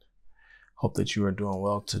Hope that you are doing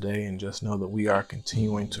well today, and just know that we are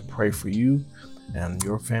continuing to pray for you and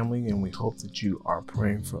your family, and we hope that you are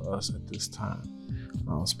praying for us at this time.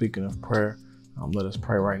 Speaking of prayer, let us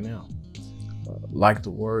pray right now. Like the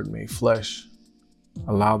Word made flesh,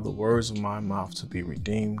 allow the words of my mouth to be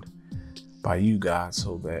redeemed by you, God,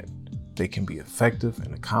 so that they can be effective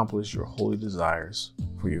and accomplish your holy desires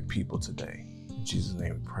for your people today. In Jesus'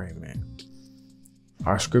 name we pray, amen.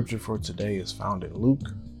 Our scripture for today is found in Luke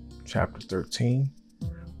chapter 13. We're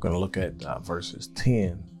going to look at verses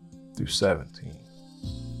 10 through 17.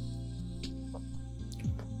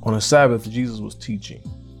 On a Sabbath, Jesus was teaching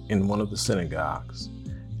in one of the synagogues,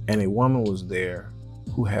 and a woman was there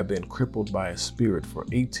who had been crippled by a spirit for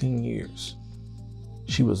 18 years.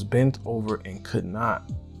 She was bent over and could not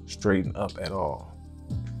straighten up at all.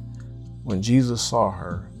 When Jesus saw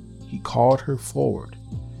her, he called her forward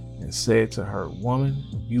and said to her, "Woman,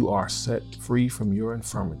 you are set free from your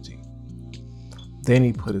infirmity." Then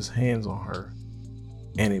he put his hands on her,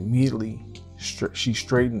 and immediately she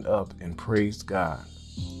straightened up and praised God.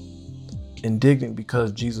 Indignant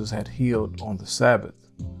because Jesus had healed on the Sabbath,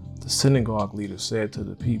 the synagogue leader said to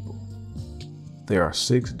the people, "There are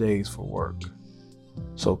 6 days for work,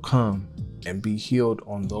 so come and be healed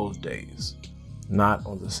on those days, not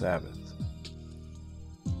on the Sabbath."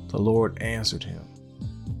 The Lord answered him,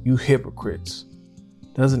 "You hypocrites,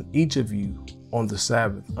 doesn't each of you on the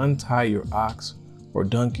Sabbath untie your ox or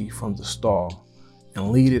donkey from the stall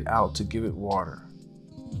and lead it out to give it water?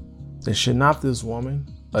 Then should not this woman,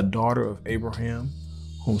 a daughter of Abraham,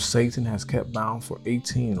 whom Satan has kept bound for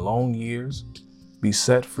 18 long years, be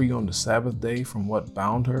set free on the Sabbath day from what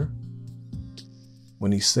bound her?"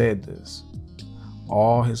 When he said this,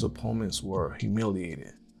 all his opponents were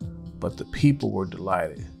humiliated, but the people were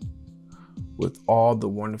delighted with all the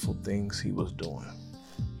wonderful things he was doing.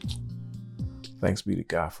 Thanks be to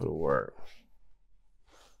God for the word.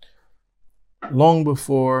 Long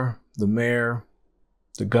before the mayor,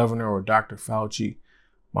 the governor, or Dr. Fauci,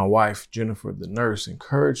 my wife, Jennifer, the nurse,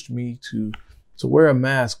 encouraged me to wear a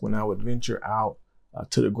mask when I would venture out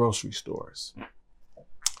to the grocery stores.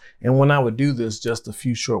 And when I would do this just a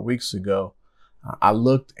few short weeks ago, I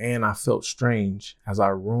looked and I felt strange as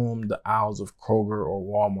I roamed the aisles of Kroger or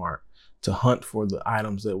Walmart to hunt for the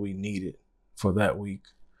items that we needed for that week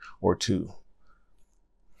or two.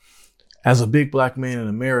 As a big Black man in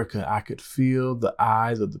America, I could feel the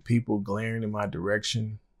eyes of the people glaring in my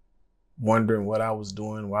direction, wondering what I was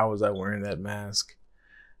doing. Why was I wearing that mask?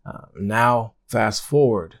 Now, fast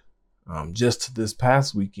forward, just to this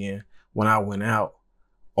past weekend when I went out,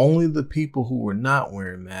 only the people who were not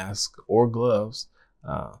wearing masks or gloves,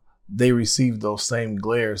 they received those same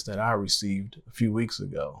glares that I received a few weeks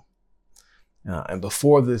ago. And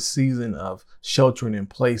before this season of sheltering in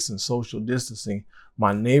place and social distancing,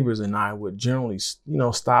 my neighbors and I would generally,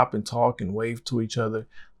 stop and talk and wave to each other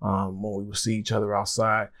when we would see each other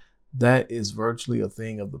outside. That is virtually a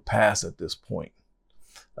thing of the past at this point.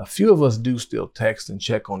 A few of us do still text and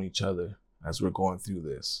check on each other as we're going through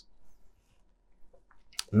this.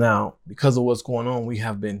 Now, because of what's going on, we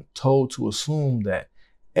have been told to assume that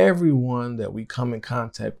everyone that we come in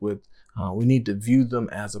contact with, we need to view them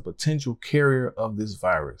as a potential carrier of this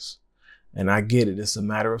virus. And I get it. It's a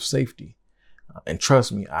matter of safety. And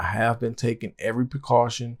trust me, I have been taking every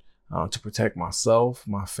precaution to protect myself,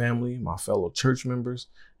 my family, my fellow church members,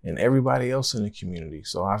 and everybody else in the community.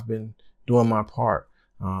 So I've been doing my part,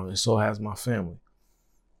 and so has my family.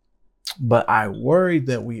 But I worry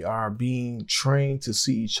that we are being trained to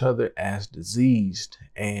see each other as diseased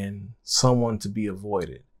and someone to be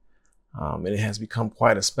avoided. And it has become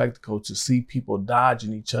quite a spectacle to see people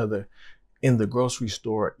dodging each other in the grocery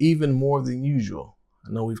store, even more than usual. I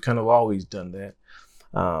know we've kind of always done that.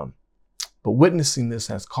 But witnessing this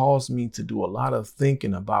has caused me to do a lot of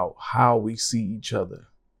thinking about how we see each other.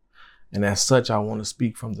 And as such, I want to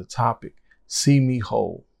speak from the topic, See Me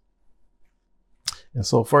Whole. And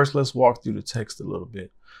so first, let's walk through the text a little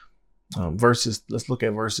bit. Let's look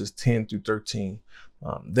at verses 10 through 13.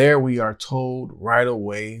 There we are told right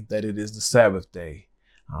away that it is the Sabbath day.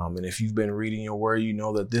 And if you've been reading your word, you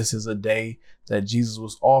know that this is a day that Jesus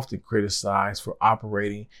was often criticized for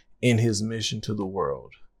operating in his mission to the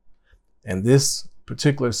world. And this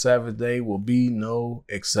particular Sabbath day will be no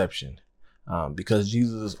exception, because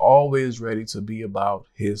Jesus is always ready to be about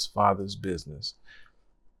his Father's business.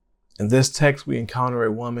 In this text, we encounter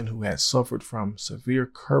a woman who had suffered from severe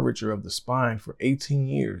curvature of the spine for 18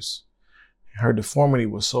 years. Her deformity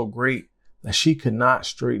was so great that she could not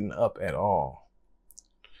straighten up at all.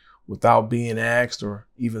 Without being asked or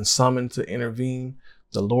even summoned to intervene,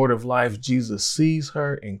 the Lord of life, Jesus, sees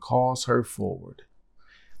her and calls her forward.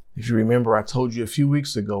 If you remember, I told you a few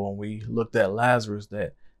weeks ago when we looked at Lazarus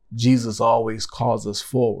that Jesus always calls us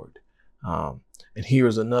forward. And here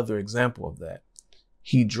is another example of that.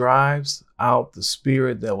 He drives out the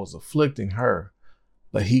spirit that was afflicting her,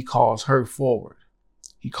 but he calls her forward.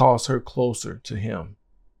 He calls her closer to him.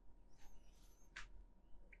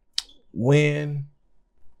 When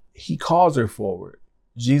he calls her forward,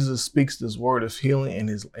 Jesus speaks this word of healing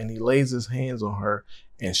and he lays his hands on her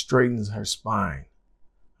and straightens her spine.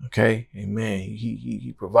 Okay, amen.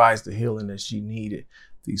 He provides the healing that she needed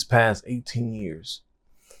these past 18 years.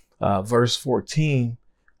 Verse 14,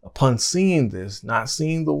 upon seeing this, not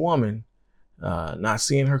seeing the woman, not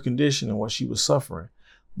seeing her condition and what she was suffering,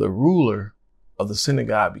 the ruler of the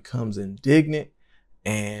synagogue becomes indignant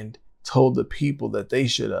and told the people that they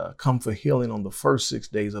should come for healing on the first 6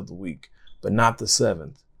 days of the week, but not the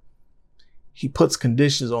seventh. He puts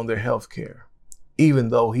conditions on their health care, even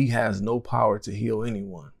though he has no power to heal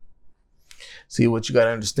anyone. See, what you got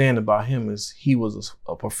to understand about him is he was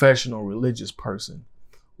a professional religious person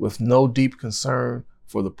with no deep concern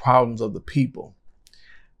for the problems of the people.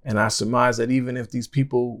 And I surmise that even if these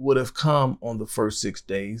people would have come on the first 6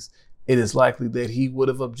 days, it is likely that he would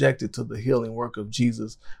have objected to the healing work of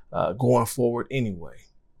Jesus going forward anyway.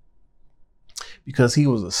 Because he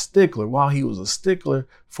was a stickler. While he was a stickler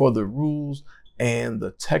for the rules and the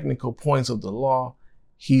technical points of the law,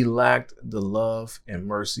 he lacked the love and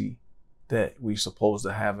mercy that we're supposed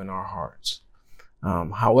to have in our hearts.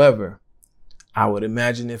 However, I would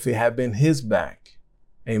imagine if it had been his back,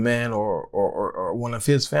 amen, or one of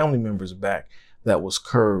his family members' back that was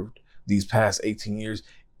curved these past 18 years,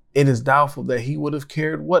 it is doubtful that he would have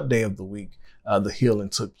cared what day of the week the healing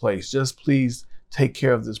took place. Just please take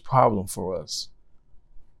care of this problem for us.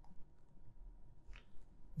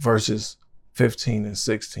 Verses 15 and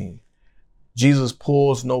 16. Jesus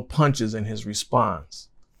pulls no punches in his response.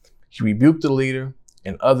 He rebuked the leader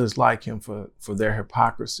and others like him for their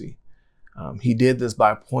hypocrisy. He did this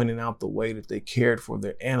by pointing out the way that they cared for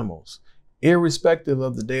their animals, irrespective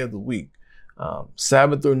of the day of the week.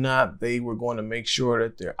 Sabbath or not, they were going to make sure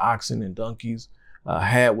that their oxen and donkeys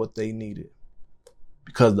had what they needed,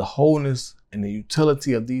 because the wholeness and the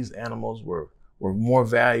utility of these animals were more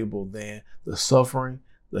valuable than the suffering,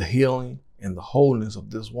 the healing, and the wholeness of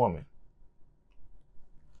this woman.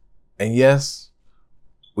 And yes,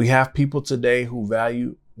 we have people today who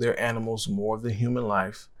value their animals more than human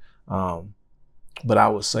life. But I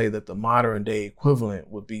would say that the modern day equivalent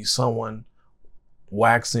would be someone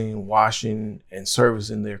waxing, washing, and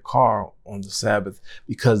servicing their car on the Sabbath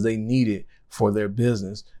because they need it for their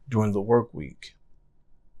business during the work week.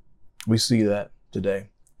 We see that today.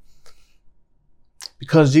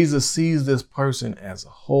 Because Jesus sees this person as a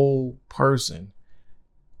whole person,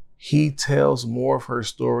 he tells more of her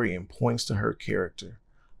story and points to her character,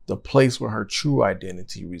 the place where her true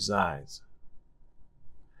identity resides.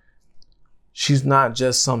 She's not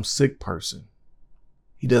just some sick person.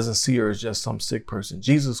 He doesn't see her as just some sick person.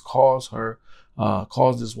 Jesus calls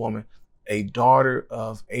this woman a daughter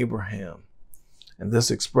of Abraham. And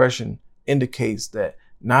this expression indicates that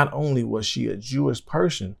not only was she a Jewish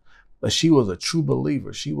person, but she was a true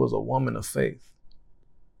believer. She was a woman of faith.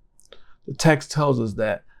 The text tells us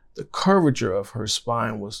that the curvature of her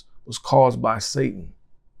spine was caused by Satan.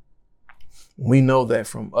 We know that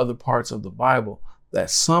from other parts of the Bible that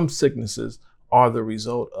some sicknesses are the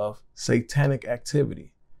result of satanic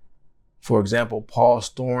activity. For example, Paul's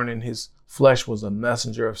thorn in his flesh was a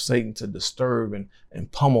messenger of Satan to disturb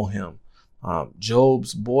and pummel him.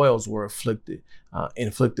 Job's boils were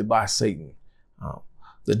inflicted by Satan.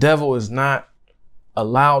 The devil is not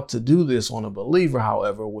allowed to do this on a believer,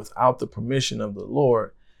 however, without the permission of the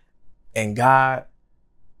Lord. And God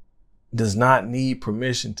does not need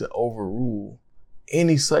permission to overrule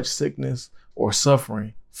any such sickness or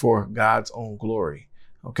suffering for God's own glory.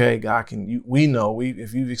 Okay, God can. We know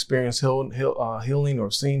if you've experienced healing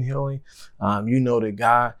or seen healing, you know that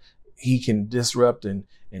God, He can disrupt and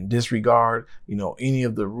disregard, any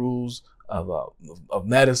of the rules of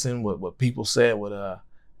medicine. What people said would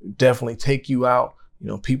definitely take you out.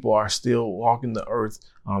 People are still walking the earth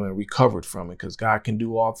and recovered from it because God can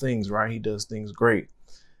do all things, right? He does things great.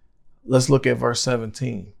 Let's look at verse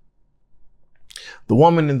 17. The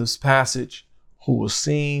woman in this passage who was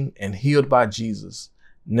seen and healed by Jesus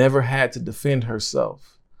never had to defend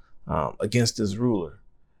herself against this ruler.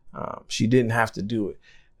 She didn't have to do it.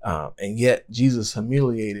 And yet Jesus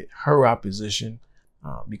humiliated her opposition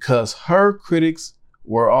because her critics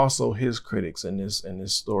were also his critics in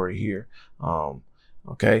this story here.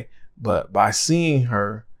 Okay. But by seeing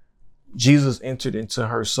her, Jesus entered into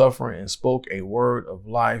her suffering and spoke a word of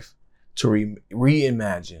life to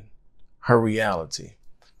reimagine her reality.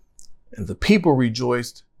 And the people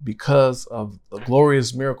rejoiced because of the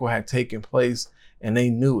glorious miracle had taken place, and they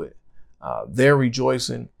knew it. Their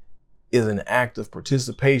rejoicing is an act of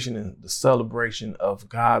participation in the celebration of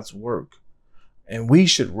God's work. And we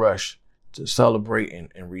should rush to celebrate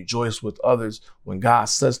and rejoice with others when God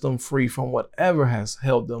sets them free from whatever has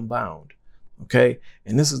held them bound. Okay.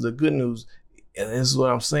 And this is the good news. And this is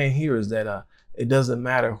what I'm saying here is that it doesn't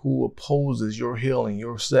matter who opposes your healing,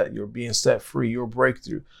 your being set free, your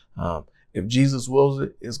breakthrough. If Jesus wills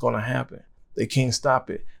it, it's going to happen. They can't stop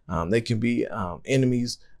it. They can be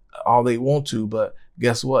enemies all they want to, but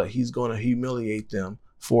guess what? He's going to humiliate them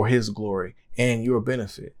for his glory and your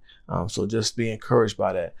benefit. So just be encouraged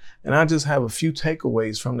by that. And I just have a few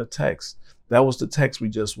takeaways from the text. That was the text we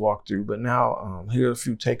just walked through. But now here are a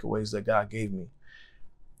few takeaways that God gave me.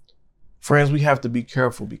 Friends, we have to be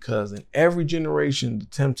careful because in every generation, the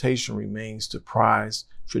temptation remains to prize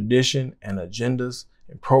tradition and agendas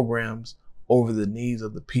and programs over the needs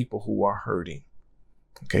of the people who are hurting.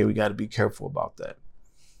 Okay, we got to be careful about that.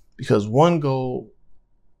 Because one goal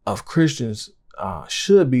of Christians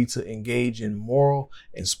should be to engage in moral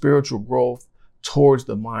and spiritual growth towards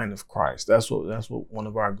the mind of Christ. That's what one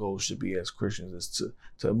of our goals should be as Christians, is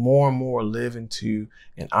to more and more live into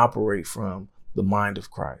and operate from the mind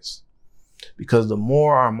of Christ. Because the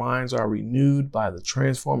more our minds are renewed by the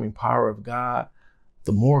transforming power of God,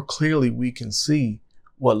 the more clearly we can see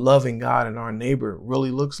what loving God and our neighbor really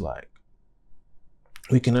looks like.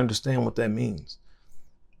 We can understand what that means.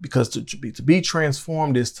 Because to be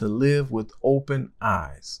transformed is to live with open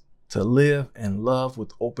eyes, to live and love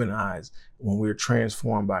with open eyes when we're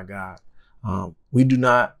transformed by God. We do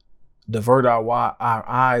not divert our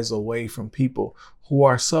eyes away from people who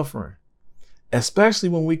are suffering, especially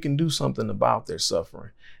when we can do something about their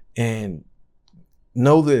suffering. And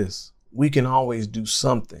know this, we can always do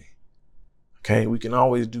something. Okay, we can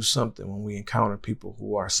always do something when we encounter people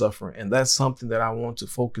who are suffering. And that's something that I want to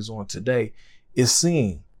focus on today, is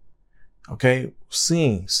seeing. Okay,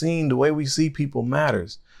 seeing the way we see people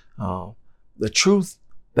matters. The truth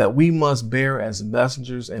that we must bear as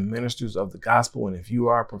messengers and ministers of the gospel. And if you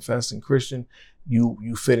are a professing Christian,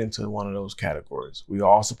 you fit into one of those categories. We are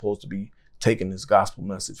all supposed to be taking this gospel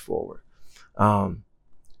message forward. And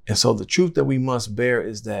so the truth that we must bear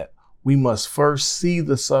is that we must first see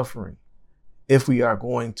the suffering if we are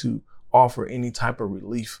going to offer any type of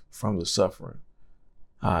relief from the suffering.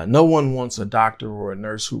 No one wants a doctor or a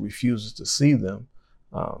nurse who refuses to see them,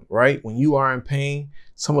 right? When you are in pain,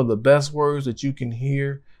 some of the best words that you can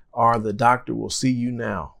hear are, "The doctor will see you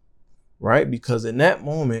now," right? Because in that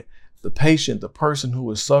moment, the patient, the person who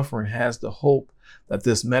is suffering, has the hope that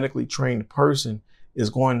this medically trained person is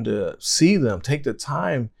going to see them, take the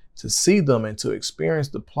time to see them and to experience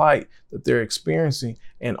the plight that they're experiencing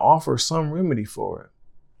and offer some remedy for it.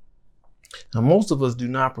 Now, most of us do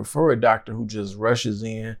not prefer a doctor who just rushes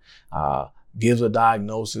in, gives a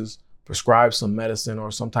diagnosis, prescribes some medicine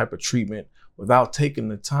or some type of treatment without taking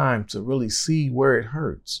the time to really see where it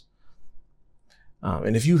hurts.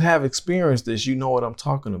 And if you have experienced this, you know what I'm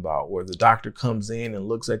talking about, where the doctor comes in and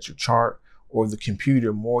looks at your chart or the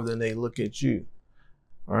computer more than they look at you.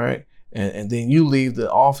 All right. And then you leave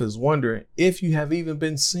the office wondering if you have even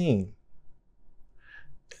been seen.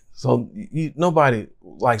 So nobody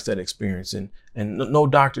likes that experience, and no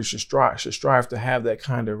doctor should strive to have that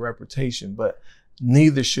kind of reputation, but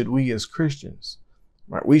neither should we as Christians,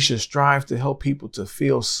 right? We should strive to help people to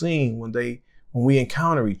feel seen when we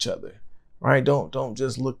encounter each other, right? Don't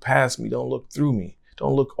just look past me. Don't look through me.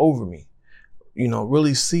 Don't look over me.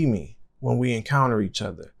 Really see me when we encounter each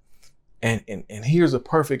other. And here's a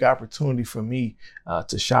perfect opportunity for me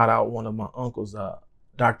to shout out one of my uncles,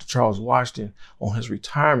 Dr. Charles Washington, on his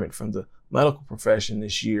retirement from the medical profession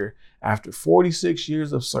this year after 46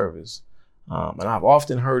 years of service. And I've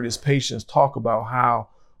often heard his patients talk about how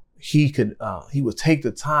he would take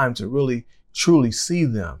the time to really, truly see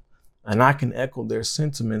them. And I can echo their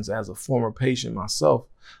sentiments as a former patient myself.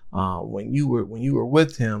 When you were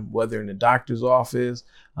with him, whether in the doctor's office,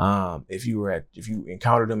 if you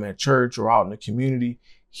encountered him at church or out in the community,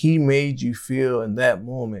 he made you feel in that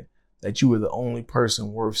moment that you were the only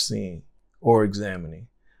person worth seeing or examining.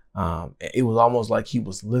 It was almost like he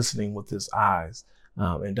was listening with his eyes.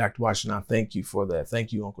 And Dr. Washington, I thank you for that.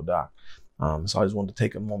 Thank you, Uncle Doc. So I just wanted to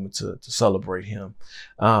take a moment to celebrate him.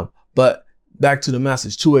 But back to the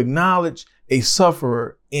message. To acknowledge a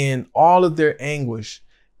sufferer in all of their anguish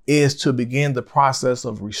is to begin the process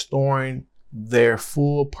of restoring their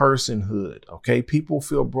full personhood. Okay. People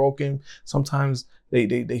feel broken. Sometimes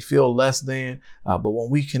they feel less than, but when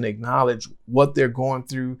we can acknowledge what they're going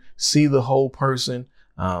through, see the whole person,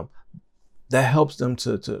 that helps them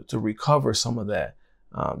to recover some of that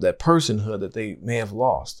personhood that they may have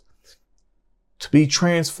lost. To be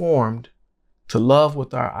transformed, to love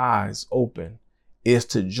with our eyes open, is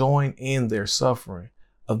to join in their suffering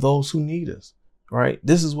of those who need us, right?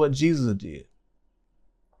 This is what Jesus did.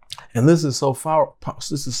 And this is so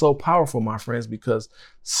powerful, my friends, because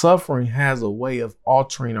suffering has a way of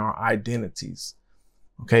altering our identities.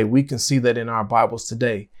 Okay, we can see that in our Bibles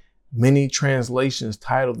today. Many translations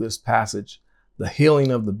title this passage, "The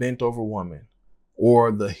Healing of the Bent Over Woman,"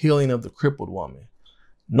 or "The Healing of the Crippled Woman."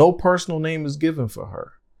 No personal name is given for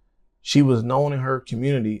her. She was known in her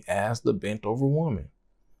community as the bent over woman.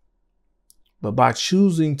 But by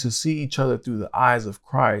choosing to see each other through the eyes of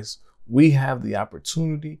Christ, we have the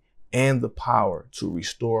opportunity and the power to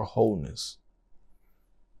restore wholeness.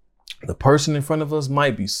 The person in front of us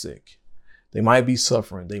might be sick. They might be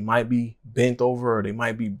suffering. They might be bent over, or they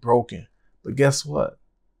might be broken. But guess what?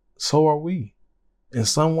 So are we. In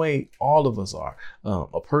some way, all of us are.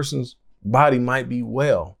 A person's body might be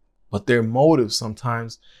well, but their motives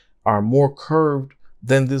sometimes are more curved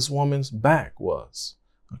than this woman's back was.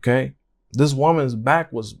 Okay. This woman's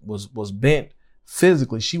back was bent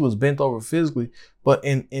physically. She was bent over physically, but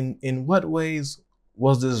in what ways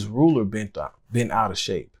was this ruler bent out of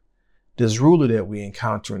shape? This ruler that we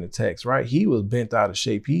encounter in the text, right? He was bent out of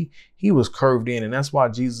shape. He was curved in, and that's why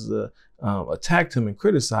Jesus attacked him and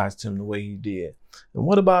criticized him the way he did. And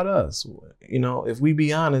what about us? You know, if we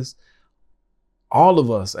be honest, all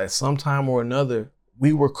of us at some time or another,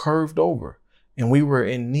 we were curved over, and we were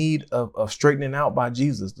in need of straightening out by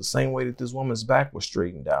Jesus, the same way that this woman's back was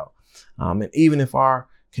straightened out. And even if our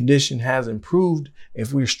condition has improved,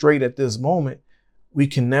 if we're straight at this moment, we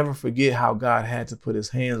can never forget how God had to put his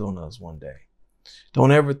hands on us one day.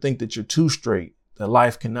 Don't ever think that you're too straight, that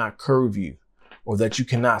life cannot curve you, or that you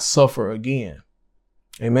cannot suffer again.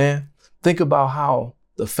 Amen. Think about how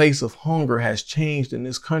the face of hunger has changed in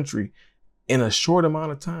this country in a short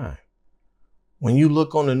amount of time. When you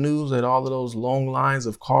look on the news at all of those long lines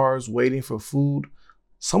of cars waiting for food,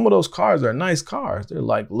 some of those cars are nice cars. They're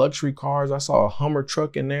like luxury cars. I saw a Hummer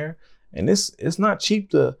truck in there, and it's not cheap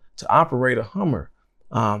to operate a Hummer.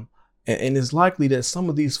 And it's likely that some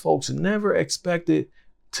of these folks never expected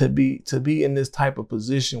to be in this type of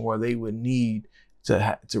position where they would need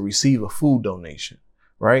to receive a food donation,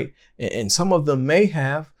 right? And some of them may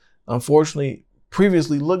have, unfortunately,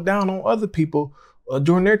 previously looked down on other people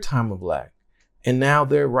during their time of lack. And now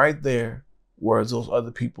they're right there where those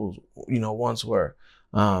other people, once were.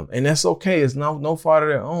 And that's okay. It's no fault of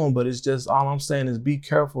their own, but it's just, all I'm saying is be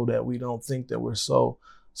careful that we don't think that we're so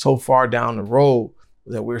far down the road,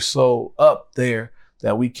 that we're so up there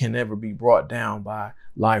that we can never be brought down by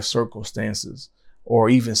life circumstances or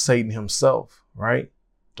even Satan himself, right?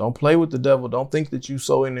 Don't play with the devil. Don't think that you're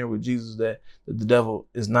so in there with Jesus that the devil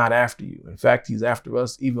is not after you. In fact, he's after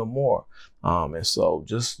us even more. And so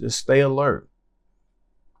just stay alert.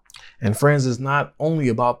 And friends, it's not only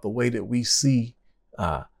about the way that we see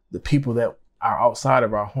the people that are outside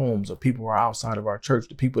of our homes, or people who are outside of our church,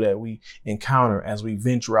 the people that we encounter as we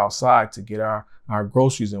venture outside to get our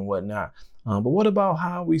groceries and whatnot. But what about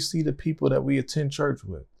how we see the people that we attend church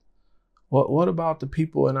with? What about the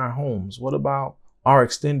people in our homes? What about our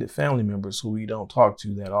extended family members who we don't talk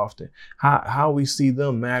to that often? How we see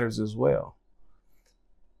them matters as well.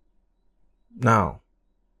 Now,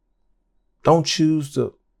 don't choose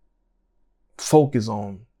to focus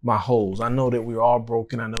on my holes. I know that we're all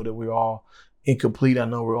broken. I know that we're all incomplete. I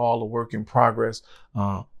know we're all a work in progress.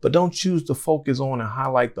 But don't choose to focus on and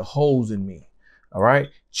highlight the holes in me. All right.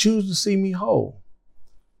 Choose to see me whole.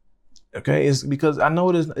 Okay. It's because I know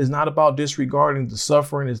it's not about disregarding the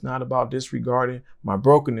suffering. It's not about disregarding my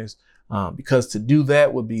brokenness, because to do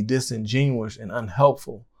that would be disingenuous and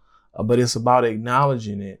unhelpful. But it's about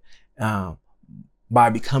acknowledging it by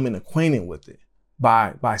becoming acquainted with it,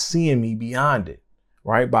 by seeing me beyond it,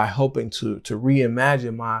 right? By helping to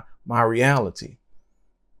reimagine my reality.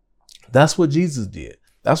 That's what Jesus did.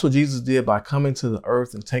 That's what Jesus did by coming to the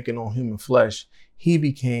earth and taking on human flesh. He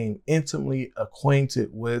became intimately acquainted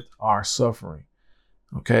with our suffering.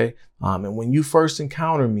 Okay. And when you first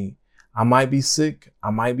encounter me, I might be sick.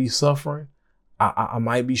 I might be suffering. I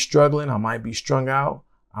might be struggling. I might be strung out.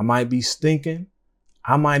 I might be stinking.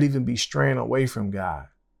 I might even be straying away from God.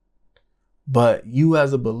 But you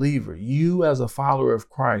as a believer, you as a follower of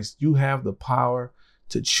Christ, you have the power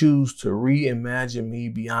to choose to reimagine me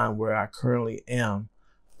beyond where I currently am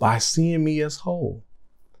by seeing me as whole.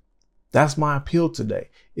 That's my appeal today,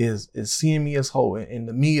 is seeing me as whole. And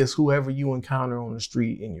the me is whoever you encounter on the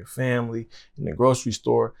street, in your family, in the grocery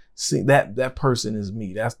store. See, that person is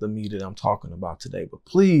me. That's the me that I'm talking about today. But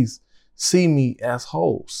please see me as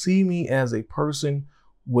whole. See me as a person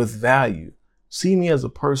with value. See me as a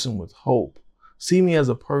person with hope. See me as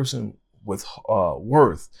a person with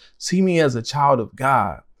worth. See me as a child of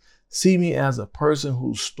God. See me as a person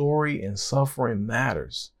whose story and suffering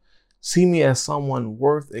matters. See me as someone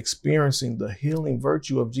worth experiencing the healing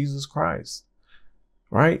virtue of Jesus Christ,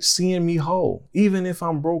 right? Seeing me whole, even if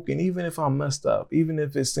I'm broken, even if I'm messed up, even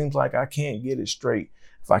if it seems like I can't get it straight,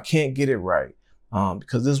 if I can't get it right.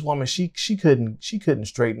 Because this woman, she couldn't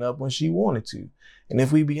straighten up when she wanted to. And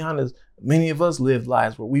if we be honest, many of us live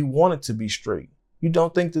lives where we wanted to be straight. You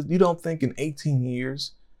don't think in 18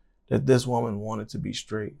 years that this woman wanted to be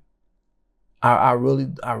straight. I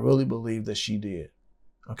really believe that she did.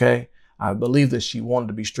 Okay, I believe that she wanted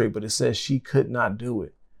to be straight, but it says she could not do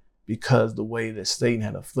it because the way that Satan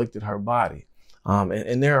had afflicted her body.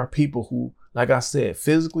 And there are people who, like I said,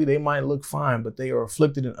 physically they might look fine, but they are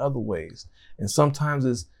afflicted in other ways. And sometimes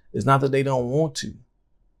it's not that they don't want to,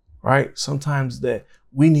 right? Sometimes that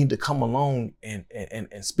we need to come along and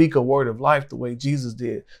speak a word of life the way Jesus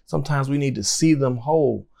did. Sometimes we need to see them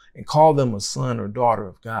whole and call them a son or daughter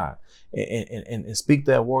of God, and speak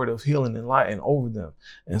that word of healing and light and over them.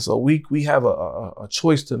 And so we have a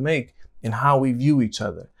choice to make in how we view each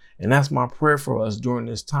other. And that's my prayer for us during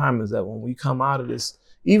this time, is that when we come out of this,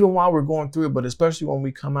 even while we're going through it, but especially when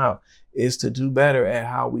we come out, is to do better at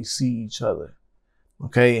how we see each other.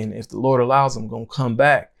 Okay. And if the Lord allows, I'm going to come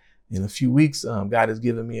back in a few weeks. God has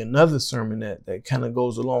given me another sermon that kind of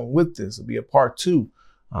goes along with this. It'll be a part 2.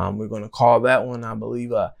 We're going to call that one, I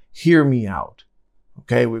believe, Hear Me Out.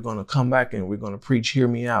 Okay, we're going to come back and we're going to preach Hear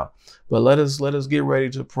Me Out. But let us get ready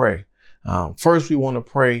to pray. First, we want to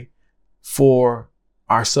pray for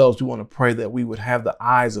ourselves. We want to pray that we would have the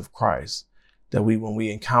eyes of Christ, that when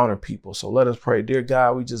we encounter people. So let us pray. Dear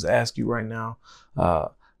God, we just ask you right now,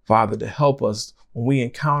 Father, to help us when we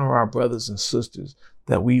encounter our brothers and sisters,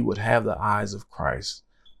 that we would have the eyes of Christ,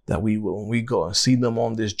 that we will, when we go and see them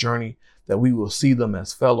on this journey, that we will see them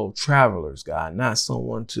as fellow travelers, God, not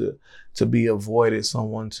someone to be avoided,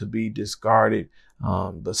 someone to be discarded,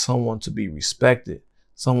 but someone to be respected,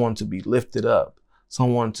 someone to be lifted up,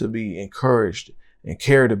 someone to be encouraged and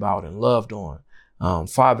cared about and loved on.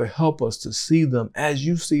 Father, help us to see them as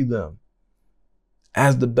you see them,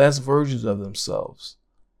 as the best versions of themselves.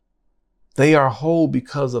 They are whole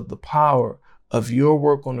because of the power of your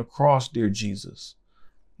work on the cross, dear Jesus.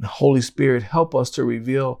 The Holy Spirit, help us to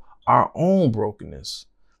reveal our own brokenness,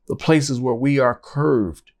 the places where we are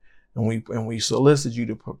curved, and we solicit you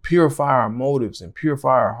to purify our motives and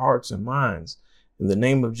purify our hearts and minds. In the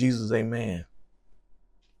name of Jesus, amen.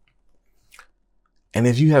 And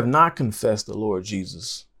if you have not confessed the Lord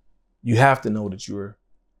Jesus, you have to know that you're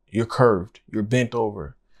curved, you're bent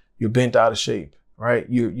over, you're bent out of shape, right?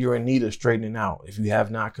 You're in need of straightening out if you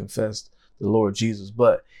have not confessed the Lord Jesus,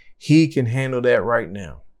 but he can handle that right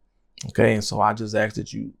now. Okay, and so I just ask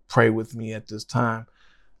that you pray with me at this time.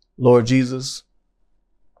 Lord Jesus,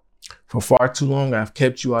 for far too long, I've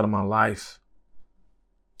kept you out of my life.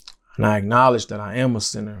 And I acknowledge that I am a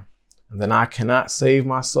sinner and that I cannot save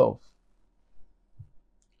myself.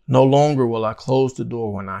 No longer will I close the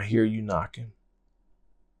door when I hear you knocking.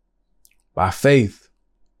 By faith,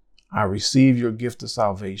 I receive your gift of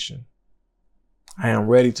salvation. I am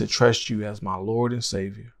ready to trust you as my Lord and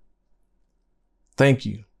Savior. Thank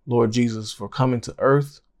you, Lord Jesus, for coming to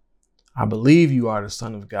earth. I believe you are the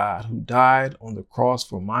Son of God who died on the cross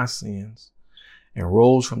for my sins and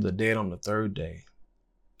rose from the dead on the third day.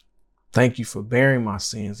 Thank you for bearing my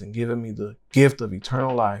sins and giving me the gift of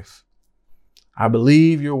eternal life. I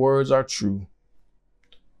believe your words are true.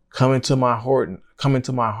 Come into my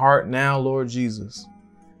heart now, Lord Jesus,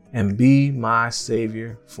 and be my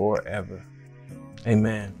Savior forever.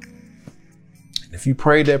 Amen. If you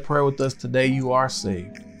prayed that prayer with us today, you are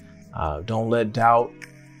saved. Don't let doubt,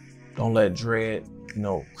 don't let dread,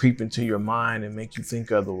 creep into your mind and make you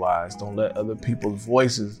think otherwise. Don't let other people's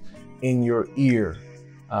voices in your ear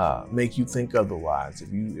make you think otherwise.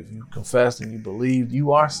 If you confess and you believe,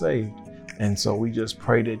 you are saved. And so we just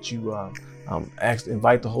pray that you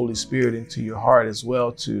invite the Holy Spirit into your heart as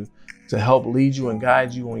well to help lead you and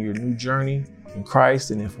guide you on your new journey in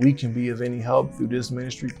Christ. And if we can be of any help through this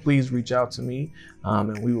ministry, please reach out to me,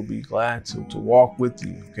 and we will be glad to walk with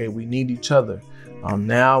you. Okay, we need each other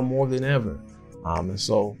now more than ever, and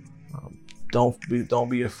so don't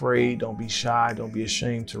be afraid, don't be shy, don't be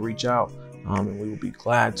ashamed to reach out, and we will be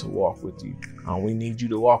glad to walk with you. We need you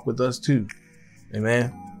to walk with us too.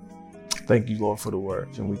 Amen. Thank you, Lord, for the word.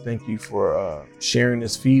 And we thank you for sharing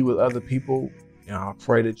this feed with other people. I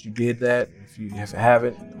pray that you did that if you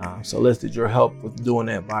haven't. Solicit your help with doing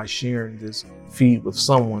that by sharing this feed with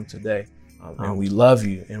someone today. And we love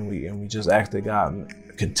you, and we just ask that God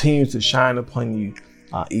continues to shine upon you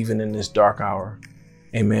even in this dark hour.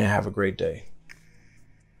 Amen. Have a great day.